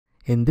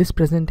In this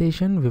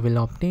presentation, we will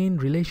obtain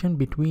relation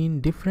between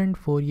different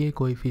Fourier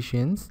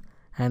coefficients,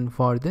 and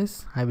for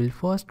this, I will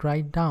first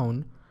write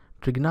down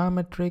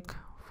trigonometric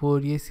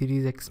Fourier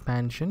series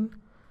expansion.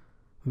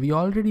 We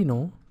already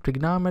know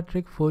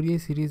trigonometric Fourier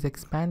series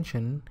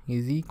expansion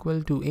is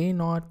equal to A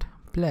naught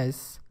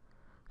plus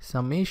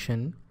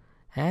summation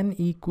n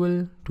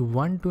equal to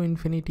 1 to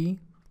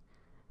infinity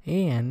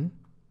an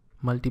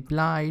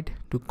multiplied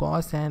to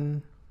cos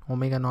n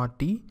omega naught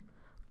t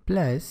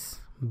plus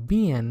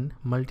bn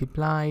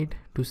multiplied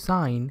to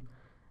sine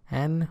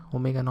n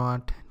omega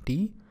naught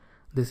t.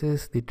 This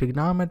is the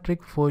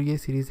trigonometric Fourier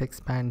series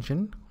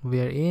expansion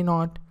where a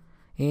naught,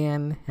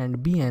 an and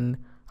bn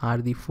are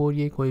the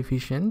Fourier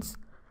coefficients.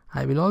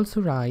 I will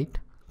also write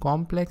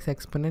complex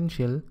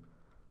exponential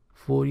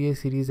Fourier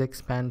series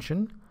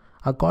expansion.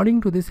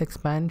 According to this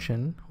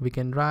expansion, we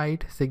can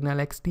write signal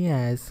xt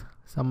as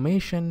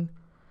summation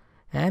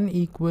n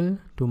equal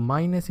to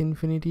minus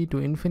infinity to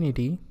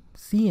infinity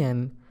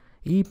cn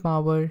e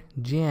power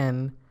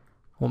jn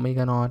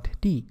omega naught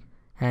t,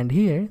 and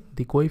here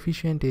the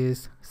coefficient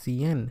is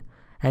cn,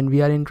 and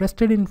we are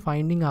interested in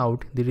finding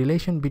out the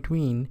relation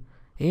between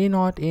a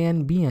naught,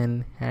 an,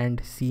 bn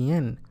and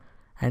cn,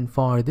 and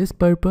for this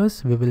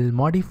purpose we will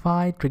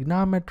modify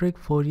trigonometric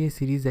Fourier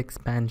series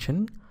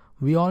expansion.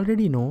 We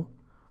already know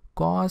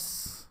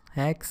cos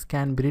x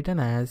can be written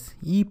as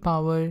e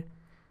power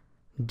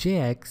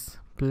jx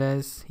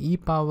plus e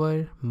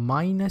power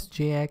minus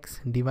jx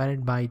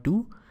divided by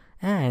 2,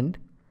 and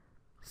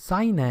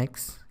sin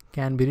x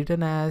can be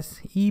written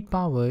as e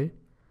power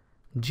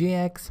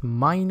jx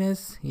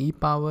minus e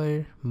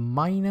power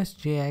minus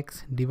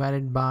jx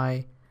divided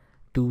by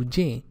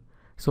 2j.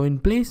 So in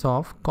place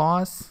of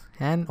cos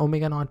n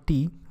omega naught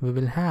t, we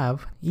will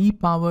have e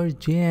power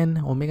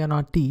jn omega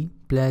naught t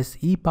plus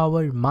e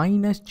power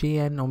minus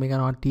jn omega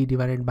naught t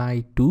divided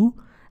by 2,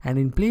 and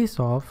in place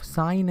of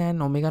sin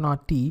n omega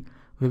naught t,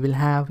 we will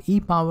have e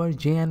power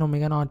jn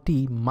omega naught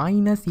t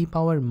minus e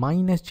power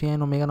minus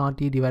jn omega naught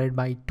t divided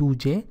by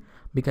 2j,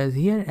 because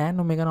here n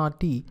omega naught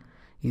t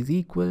is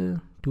equal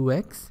to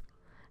x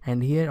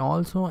and here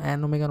also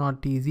n omega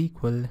naught t is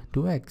equal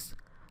to x.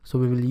 So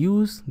we will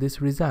use this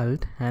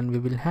result and we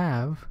will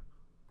have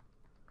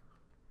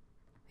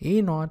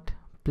a naught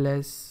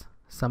plus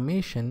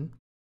summation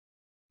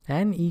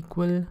n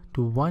equal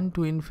to 1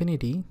 to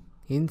infinity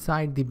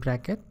inside the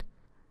bracket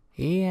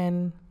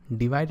an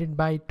divided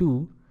by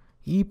 2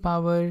 e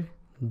power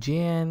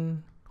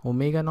jn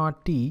omega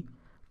naught t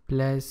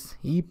plus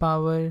e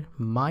power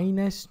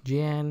minus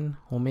jn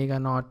omega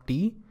naught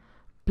t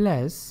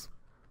plus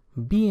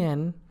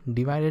bn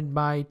divided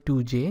by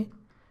 2j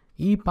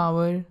e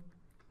power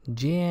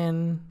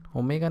jn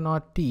omega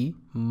naught t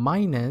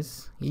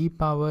minus e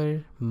power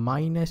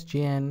minus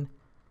jn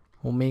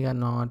omega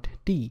naught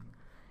t.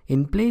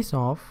 In place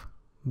of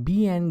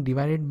bn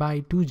divided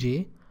by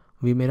 2j,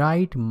 we may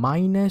write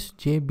minus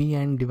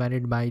jbn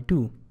divided by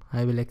 2.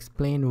 I will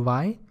explain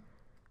why.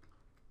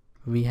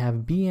 We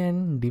have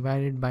bn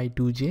divided by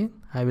 2j.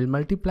 I will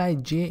multiply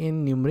j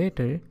in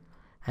numerator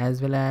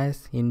as well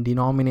as in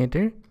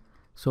denominator.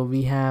 So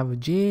we have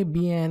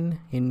jbn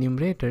in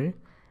numerator,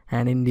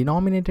 and in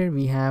denominator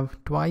we have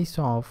twice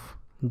of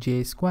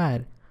j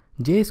square.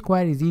 J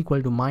square is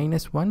equal to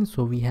minus 1,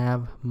 so we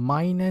have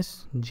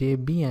minus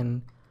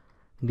jbn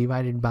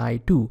divided by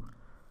 2.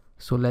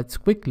 So let's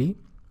quickly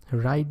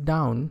write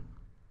down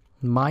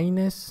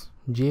minus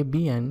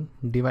jbn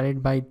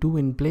divided by 2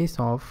 in place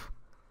of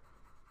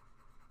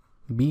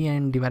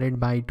bn divided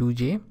by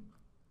 2j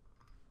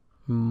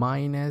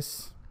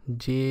minus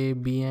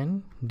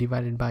jbn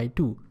divided by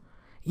 2.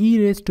 E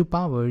raised to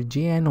power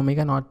jn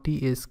omega naught t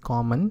is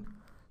common.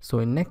 So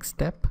in next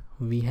step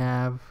we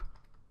have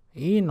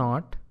a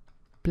naught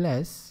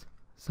plus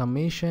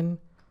summation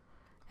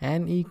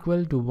n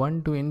equal to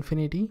 1 to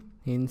infinity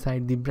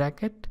inside the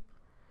bracket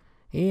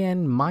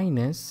an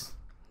minus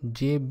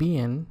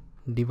jbn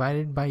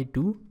divided by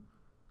 2.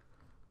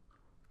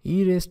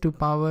 E raised to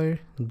power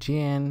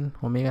jn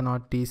omega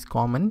naught t is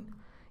common.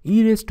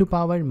 E raised to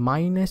power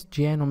minus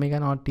jn omega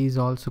naught t is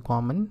also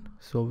common.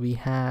 So we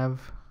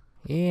have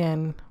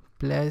an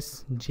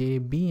plus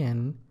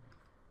jbn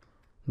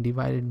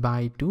divided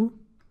by 2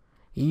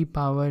 e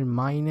power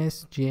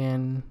minus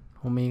jn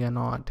omega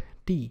naught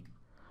t.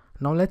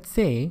 Now let's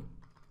say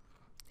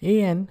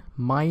an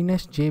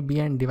minus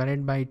jbn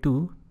divided by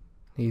 2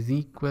 is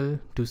equal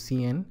to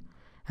cn,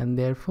 and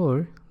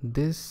therefore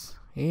this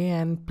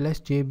an plus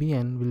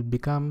jbn will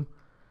become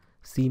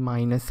c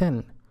minus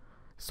n.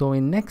 So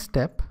in next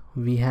step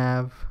we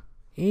have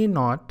a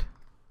naught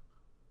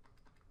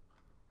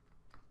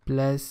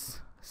plus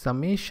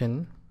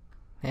summation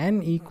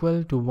n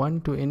equal to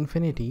 1 to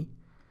infinity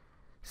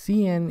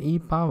cn e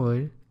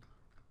power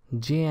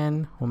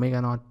jn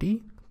omega naught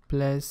t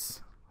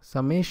plus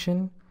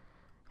summation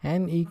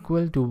n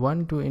equal to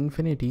 1 to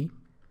infinity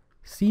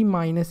c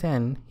minus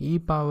n e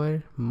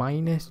power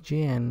minus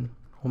jn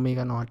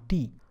omega naught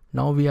t.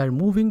 Now we are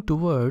moving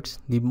towards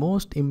the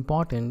most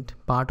important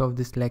part of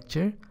this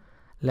lecture.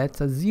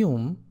 Let's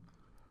assume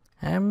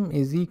m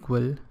is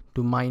equal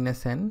to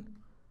minus n.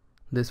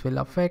 this will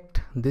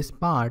affect this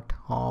part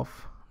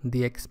of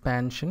the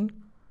expansion.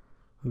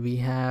 We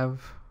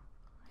have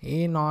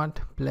a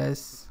naught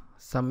plus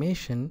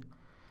summation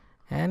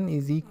n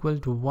is equal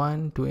to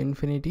 1 to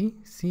infinity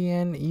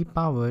Cn e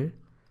power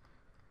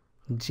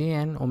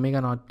Jn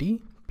omega naught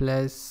t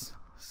plus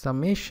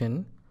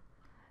summation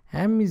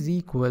m is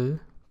equal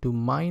to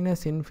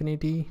minus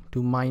infinity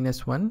to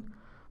minus 1,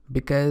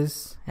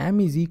 because m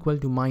is equal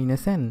to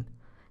minus n,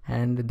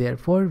 and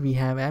therefore we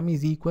have m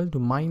is equal to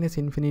minus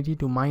infinity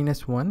to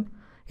minus 1.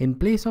 In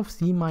place of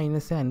c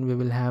minus n we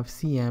will have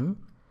cm,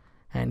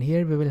 and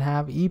here we will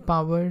have e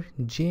power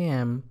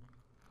jm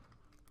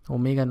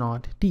omega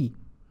naught t.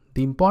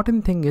 The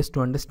important thing is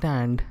to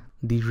understand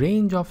the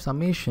range of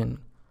summation.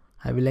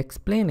 I will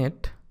explain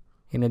it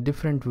in a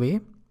different way.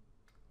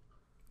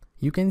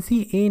 You can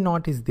see a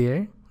naught is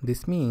there.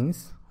 This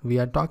means we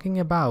are talking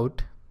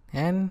about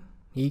n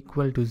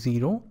equal to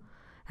 0,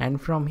 and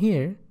from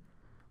here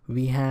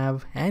we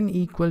have n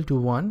equal to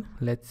 1.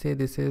 Let's say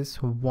this is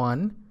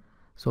 1.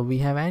 So we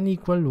have n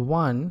equal to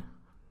 1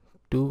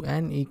 to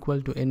n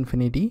equal to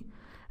infinity,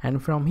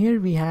 and from here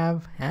we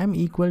have m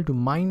equal to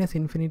minus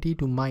infinity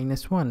to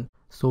minus 1.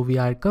 So we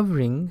are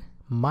covering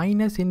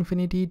minus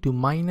infinity to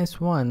minus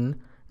 1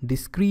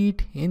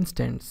 discrete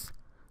instants.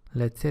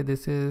 Let's say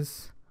this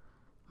is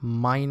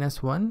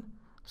minus 1.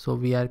 So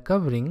we are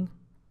covering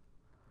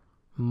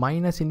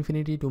minus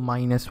infinity to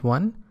minus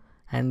 1,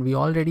 and we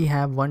already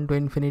have 1 to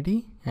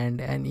infinity and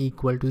n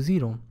equal to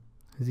 0.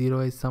 0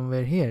 is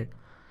somewhere here.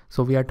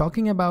 So we are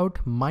talking about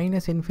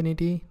minus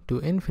infinity to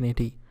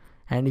infinity.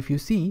 And if you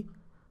see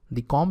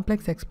the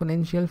complex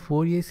exponential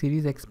Fourier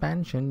series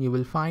expansion, you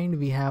will find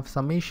we have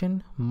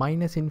summation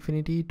minus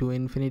infinity to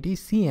infinity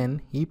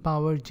Cn e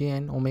power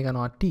Jn omega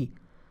naught t.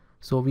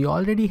 So we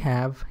already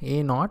have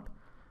a naught,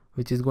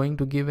 which is going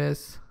to give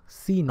us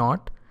c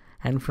naught,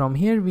 and from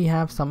here we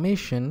have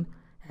summation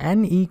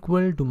n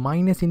equal to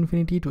minus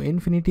infinity to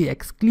infinity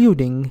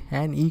excluding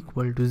n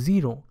equal to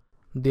 0.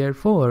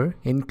 Therefore,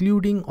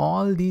 including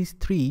all these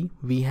three,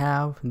 we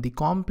have the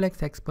complex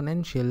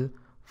exponential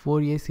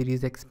Fourier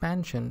series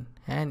expansion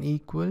n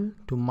equal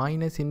to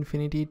minus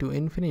infinity to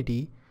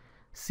infinity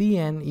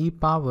Cn e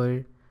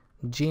power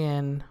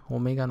Jn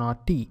omega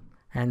naught t.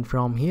 And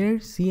from here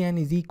Cn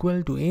is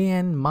equal to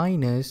an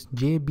minus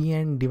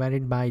jbn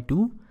divided by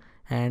 2,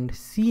 and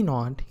c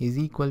naught is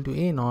equal to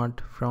a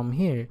naught from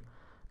here.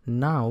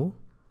 Now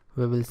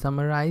we will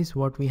summarize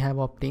what we have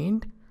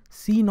obtained.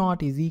 C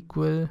naught is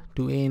equal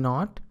to a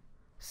naught,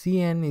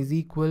 Cn is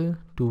equal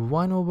to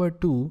 1 over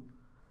 2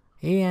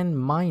 an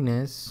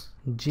minus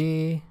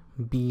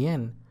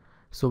jbn.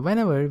 So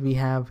whenever we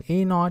have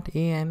a naught,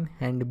 an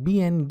and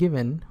bn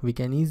given, we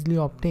can easily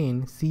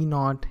obtain c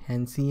naught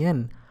and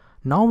cn.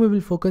 Now we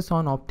will focus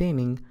on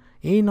obtaining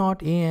a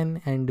naught,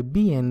 an and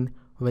bn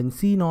when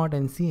c naught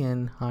and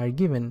cn are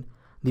given.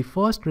 The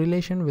first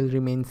relation will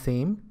remain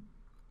same.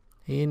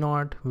 A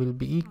naught will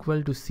be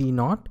equal to c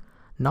naught.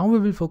 Now we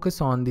will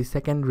focus on the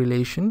second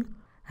relation,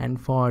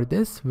 and for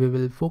this we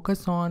will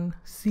focus on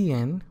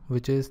Cn,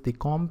 which is the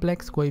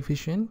complex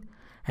coefficient,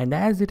 and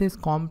as it is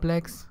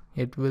complex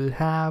it will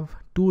have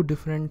two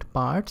different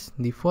parts.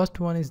 The first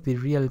one is the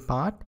real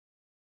part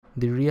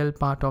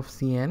of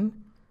Cn,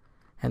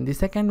 and the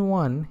second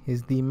one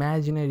is the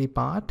imaginary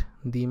part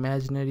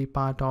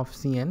of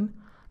Cn.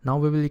 Now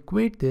we will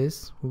equate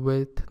this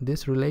with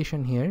this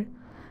relation here,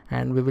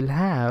 and we will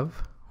have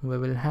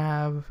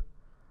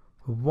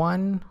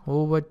 1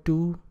 over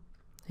 2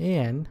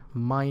 an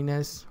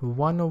minus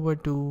 1 over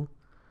 2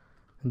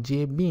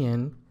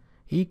 jbn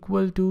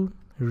equal to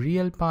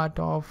real part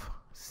of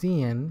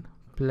Cn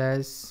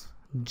plus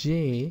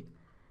j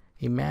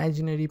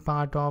imaginary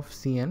part of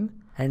Cn.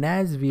 And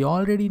as we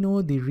already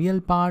know, the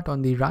real part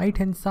on the right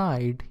hand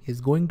side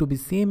is going to be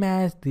same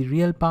as the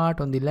real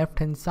part on the left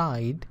hand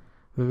side,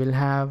 we will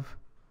have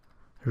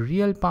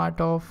real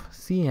part of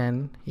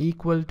Cn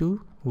equal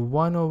to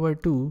 1 over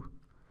 2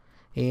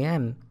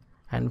 an,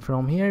 and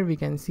from here we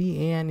can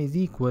see an is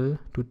equal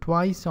to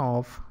twice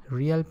of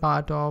real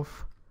part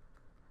of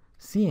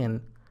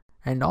Cn,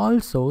 and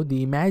also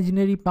the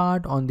imaginary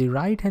part on the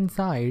right hand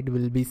side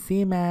will be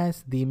same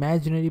as the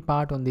imaginary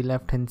part on the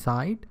left hand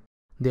side.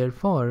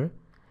 Therefore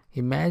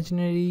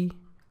imaginary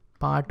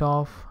part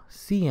of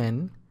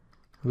Cn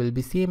will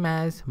be same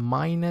as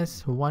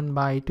minus 1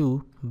 by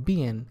 2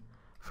 bn.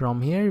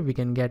 From here we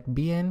can get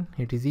bn,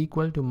 it is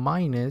equal to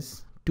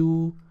minus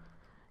 2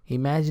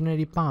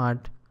 imaginary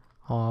part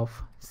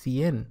of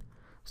Cn.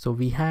 So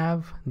we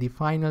have the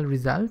final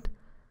result.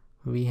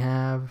 We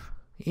have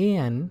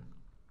an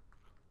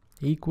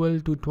equal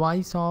to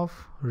twice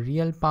of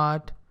real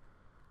part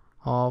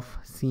of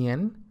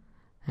Cn,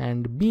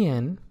 and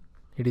bn,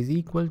 it is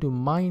equal to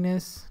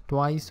minus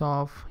twice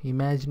of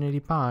imaginary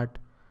part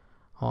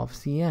of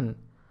Cn.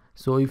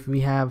 So if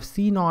we have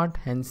c naught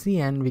and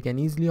Cn, we can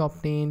easily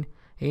obtain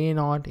a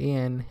naught,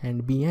 an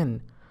and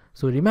bn.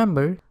 So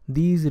remember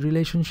these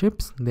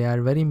relationships, they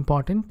are very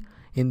important.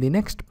 In the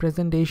next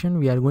presentation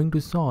we are going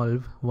to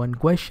solve one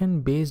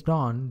question based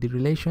on the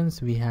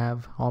relations we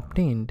have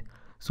obtained.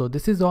 So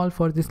this is all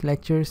for this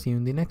lecture. See you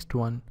in the next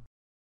one.